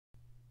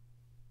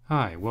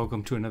Hi,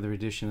 welcome to another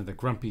edition of the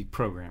Grumpy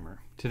Programmer.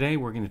 Today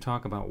we're going to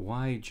talk about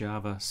why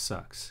Java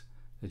sucks.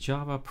 The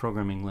Java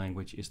programming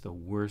language is the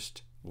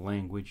worst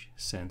language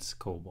since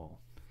COBOL.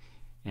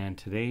 And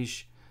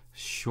today's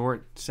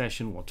short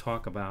session will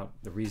talk about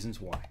the reasons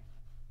why.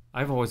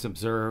 I've always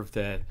observed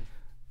that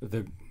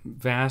the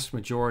vast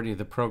majority of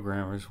the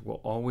programmers will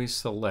always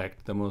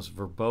select the most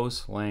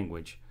verbose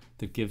language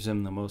that gives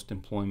them the most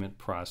employment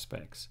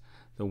prospects.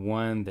 The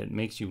one that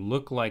makes you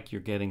look like you're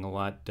getting a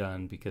lot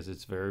done because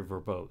it's very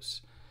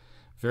verbose.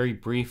 Very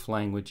brief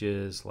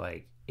languages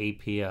like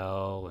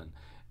APL and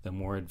the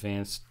more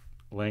advanced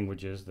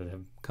languages that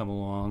have come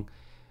along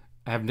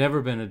have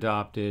never been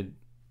adopted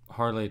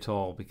hardly at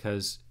all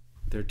because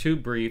they're too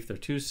brief, they're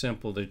too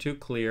simple, they're too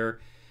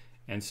clear,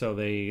 and so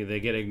they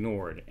get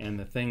ignored. And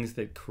the things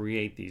that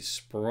create these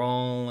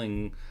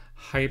sprawling,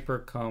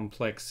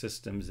 hyper-complex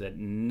systems that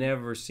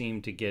never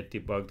seem to get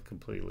debugged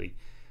completely,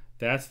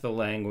 that's the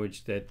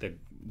language that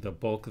the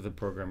bulk of the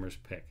programmers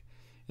pick.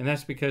 And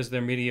that's because they're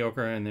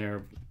mediocre and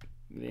they're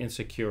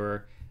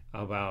insecure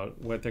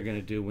about what they're going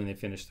to do when they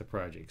finish the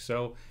project.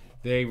 So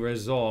they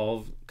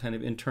resolve kind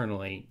of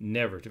internally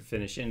never to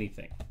finish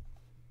anything.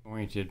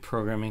 Oriented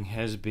programming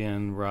has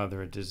been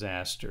rather a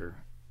disaster.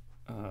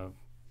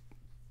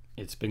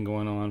 It's been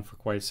going on for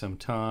quite some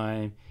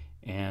time,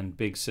 and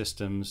big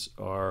systems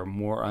are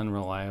more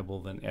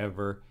unreliable than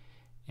ever.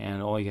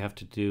 And all you have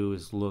to do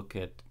is look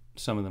at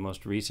some of the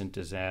most recent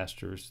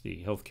disasters,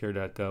 the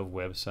healthcare.gov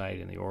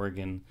website and the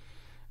Oregon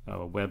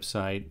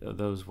website.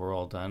 Those were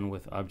all done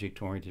with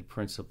object-oriented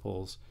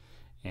principles.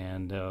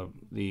 And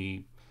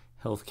the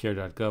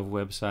healthcare.gov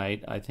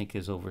website, I think,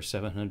 is over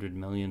 $700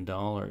 million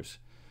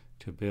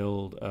to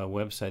build a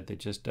website that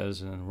just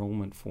does an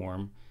enrollment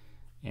form.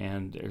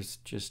 And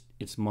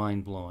it's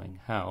mind-blowing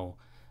how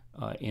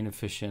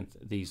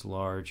inefficient these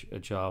large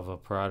Java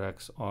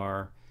products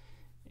are.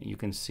 You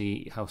can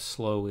see how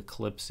slow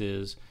Eclipse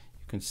is.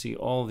 You can see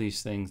all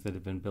these things that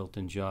have been built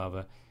in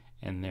Java,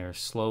 and they're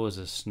slow as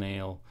a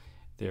snail.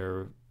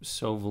 They're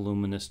so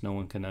voluminous no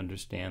one can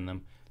understand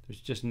them.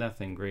 There's just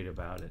nothing great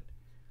about it.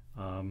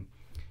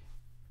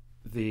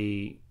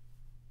 The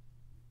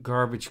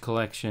garbage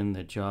collection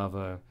that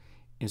Java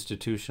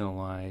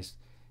institutionalized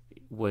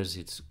was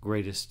its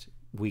greatest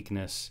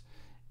weakness,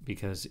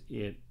 because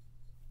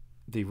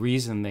the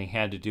reason they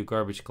had to do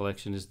garbage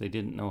collection is they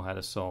didn't know how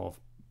to solve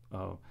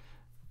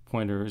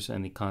pointers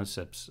and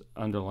the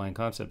underlying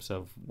concepts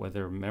of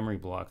whether memory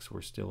blocks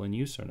were still in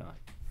use or not.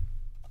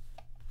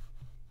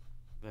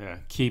 The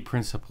key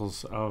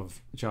principles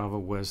of Java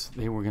was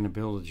they were going to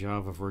build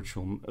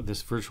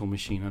this virtual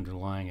machine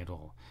underlying it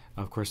all.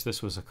 Of course,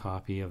 this was a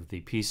copy of the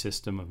P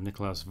system of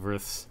Niklaus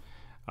Wirth's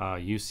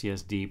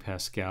UCSD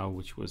Pascal,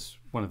 which was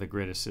one of the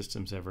greatest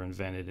systems ever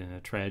invented, and a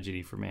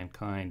tragedy for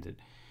mankind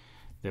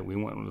that we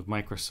went with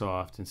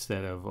Microsoft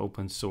instead of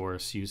open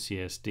source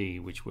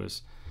UCSD, which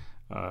was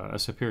a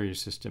superior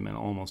system in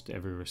almost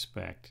every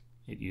respect.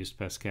 It used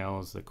Pascal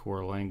as the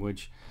core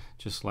language,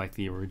 just like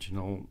the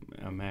original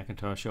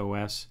Macintosh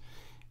OS.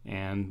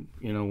 And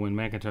when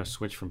Macintosh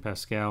switched from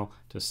Pascal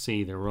to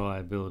C, the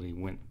reliability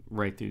went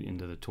right through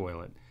into the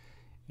toilet.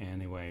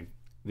 Anyway,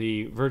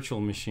 the virtual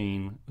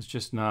machine was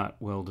just not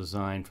well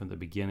designed from the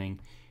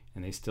beginning,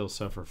 and they still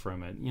suffer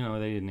from it.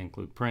 They didn't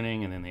include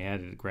printing, and then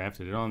they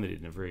grafted it on. They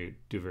didn't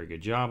do a very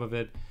good job of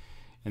it,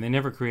 and they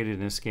never created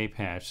an escape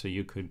hatch so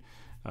you could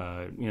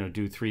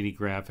do 3D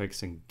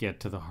graphics and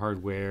get to the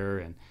hardware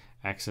and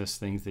access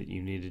things that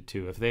you needed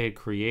to. If they had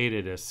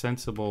created a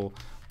sensible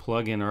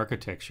plug-in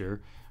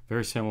architecture,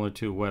 very similar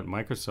to what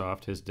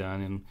Microsoft has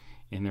done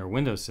in their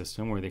Windows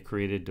system, where they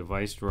created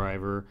device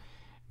driver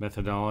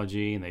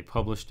methodology and they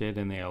published it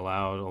and they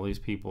allowed all these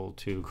people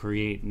to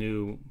create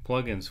new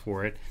plugins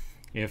for it.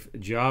 If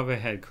Java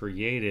had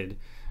created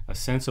a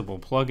sensible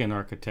plug-in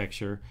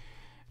architecture,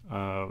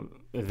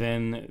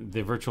 then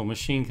the virtual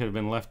machine could have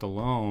been left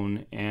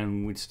alone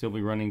and we'd still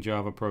be running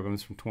Java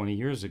programs from 20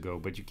 years ago.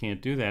 But you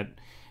can't do that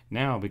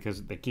now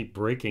because they keep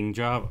breaking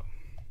Java.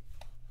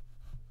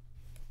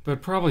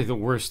 But probably the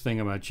worst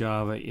thing about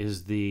Java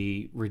is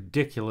the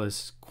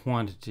ridiculous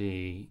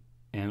quantity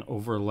and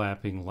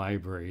overlapping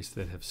libraries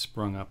that have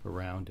sprung up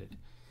around it.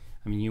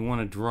 I mean, you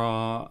want to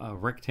draw a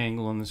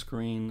rectangle on the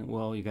screen?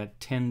 Well, you got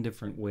 10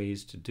 different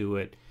ways to do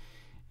it,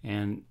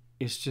 and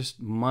it's just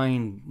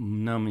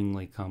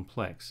mind-numbingly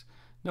complex.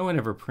 No one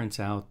ever prints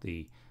out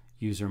the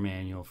user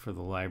manual for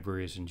the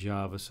libraries in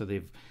Java, so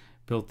they've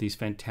built these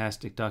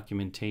fantastic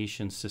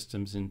documentation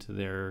systems into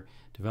their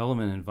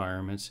development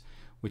environments,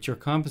 which are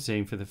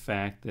compensating for the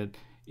fact that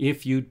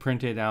if you'd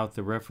printed out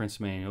the reference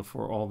manual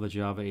for all the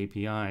Java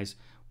APIs,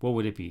 what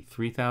would it be,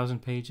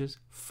 3,000 pages?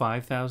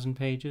 5,000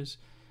 pages?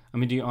 I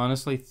mean, do you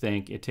honestly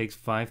think it takes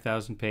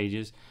 5,000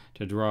 pages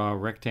to draw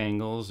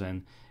rectangles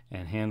and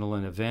handle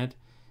an event?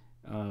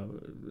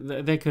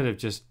 They could have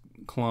just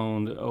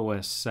cloned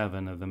OS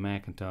 7 of the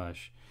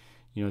Macintosh,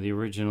 the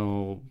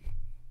original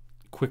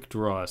quick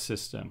draw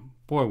system.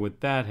 Boy,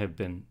 would that have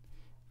been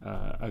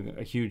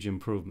a huge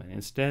improvement.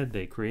 Instead,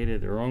 they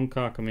created their own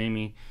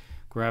cockamamie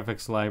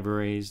graphics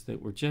libraries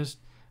that were just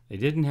They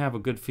didn't have a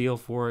good feel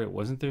for it. It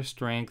wasn't their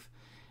strength.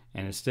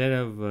 And instead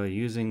of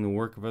using the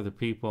work of other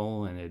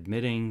people and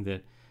admitting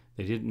that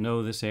they didn't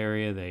know this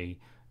area, they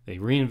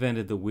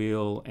reinvented the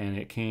wheel, and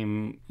it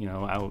came,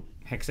 out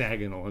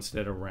hexagonal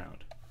instead of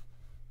round.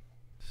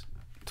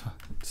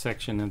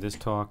 Section of this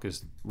talk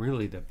is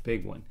really the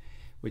big one,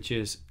 which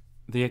is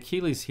the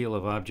Achilles heel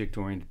of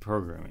object-oriented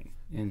programming.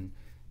 And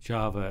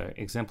Java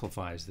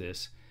exemplifies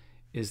this,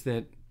 is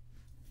that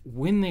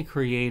when they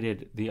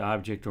created the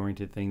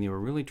object-oriented thing, they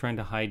were really trying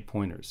to hide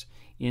pointers.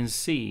 In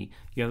C,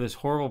 you have this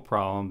horrible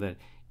problem that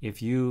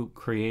if you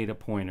create a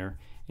pointer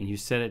and you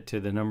set it to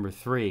the number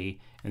 3,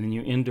 and then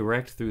you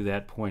indirect through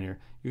that pointer,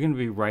 you're going to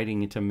be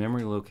writing into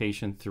memory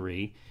location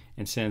 3.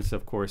 And since,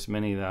 of course,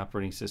 many of the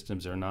operating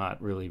systems are not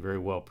really very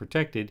well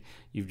protected,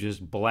 you've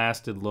just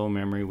blasted low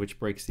memory, which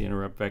breaks the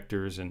interrupt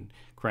vectors and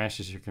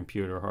crashes your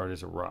computer hard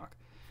as a rock.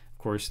 Of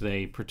course,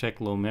 they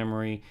protect low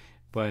memory,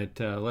 but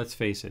let's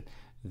face it,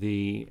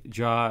 the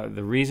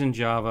reason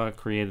Java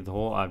created the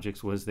whole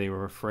objects was they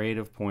were afraid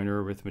of pointer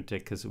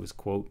arithmetic because it was,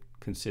 quote,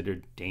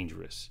 considered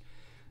dangerous.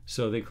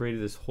 So they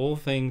created this whole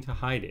thing to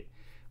hide it.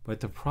 But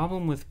the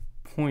problem with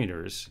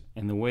pointers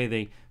and the way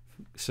they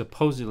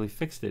supposedly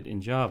fixed it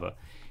in Java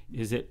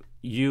is that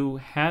you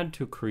had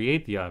to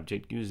create the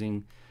object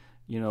using,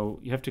 you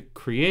have to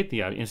create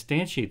the object,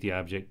 instantiate the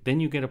object, then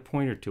you get a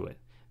pointer to it.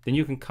 Then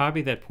you can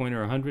copy that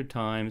pointer 100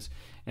 times,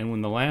 and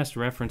when the last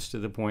reference to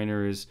the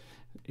pointer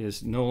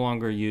is no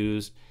longer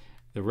used,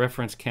 the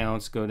reference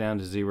counts go down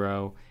to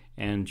 0,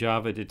 and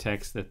Java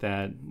detects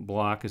that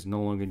block is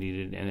no longer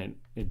needed, and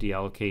it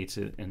deallocates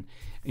it. And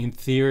in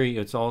theory,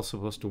 it's all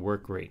supposed to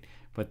work great.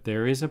 But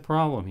there is a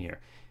problem here.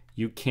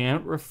 You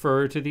can't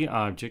refer to the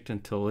object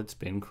until it's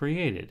been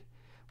created,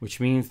 which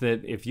means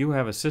that if you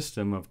have a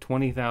system of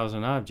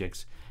 20,000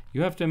 objects,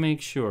 you have to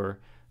make sure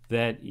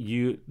that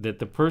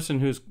the person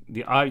who's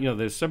the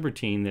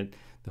subroutine, that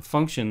the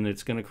function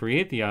that's going to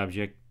create the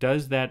object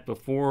does that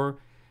before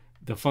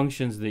the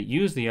functions that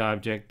use the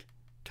object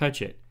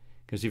touch it.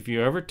 Because if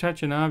you ever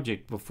touch an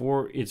object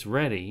before it's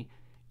ready,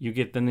 you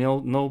get the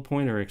null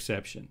pointer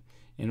exception.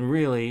 And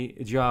really,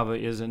 Java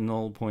is a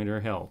null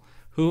pointer hell.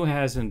 Who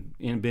hasn't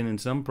been in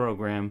some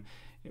program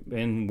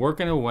and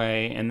working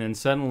away, and then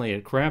suddenly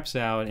it craps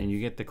out and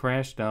you get the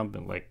crash dump,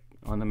 and like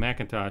on the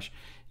Macintosh,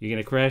 you get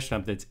a crash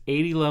dump that's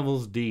 80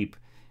 levels deep,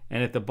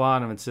 and at the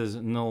bottom it says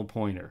null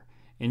pointer.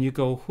 And you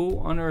go, who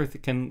on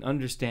earth can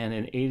understand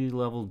an 80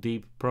 level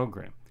deep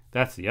program?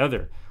 That's the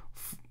other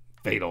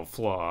fatal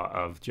flaw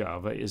of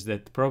Java, is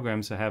that the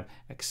programs have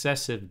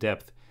excessive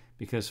depth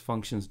because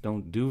functions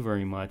don't do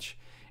very much,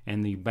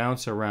 and they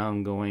bounce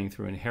around going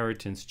through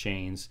inheritance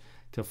chains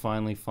to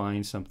finally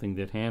find something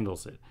that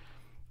handles it,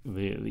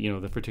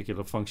 the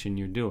particular function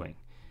you're doing.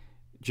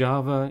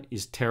 Java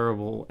is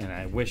terrible, and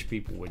I wish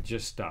people would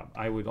just stop.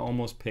 I would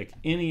almost pick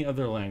any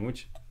other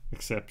language,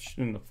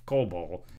 exception of COBOL,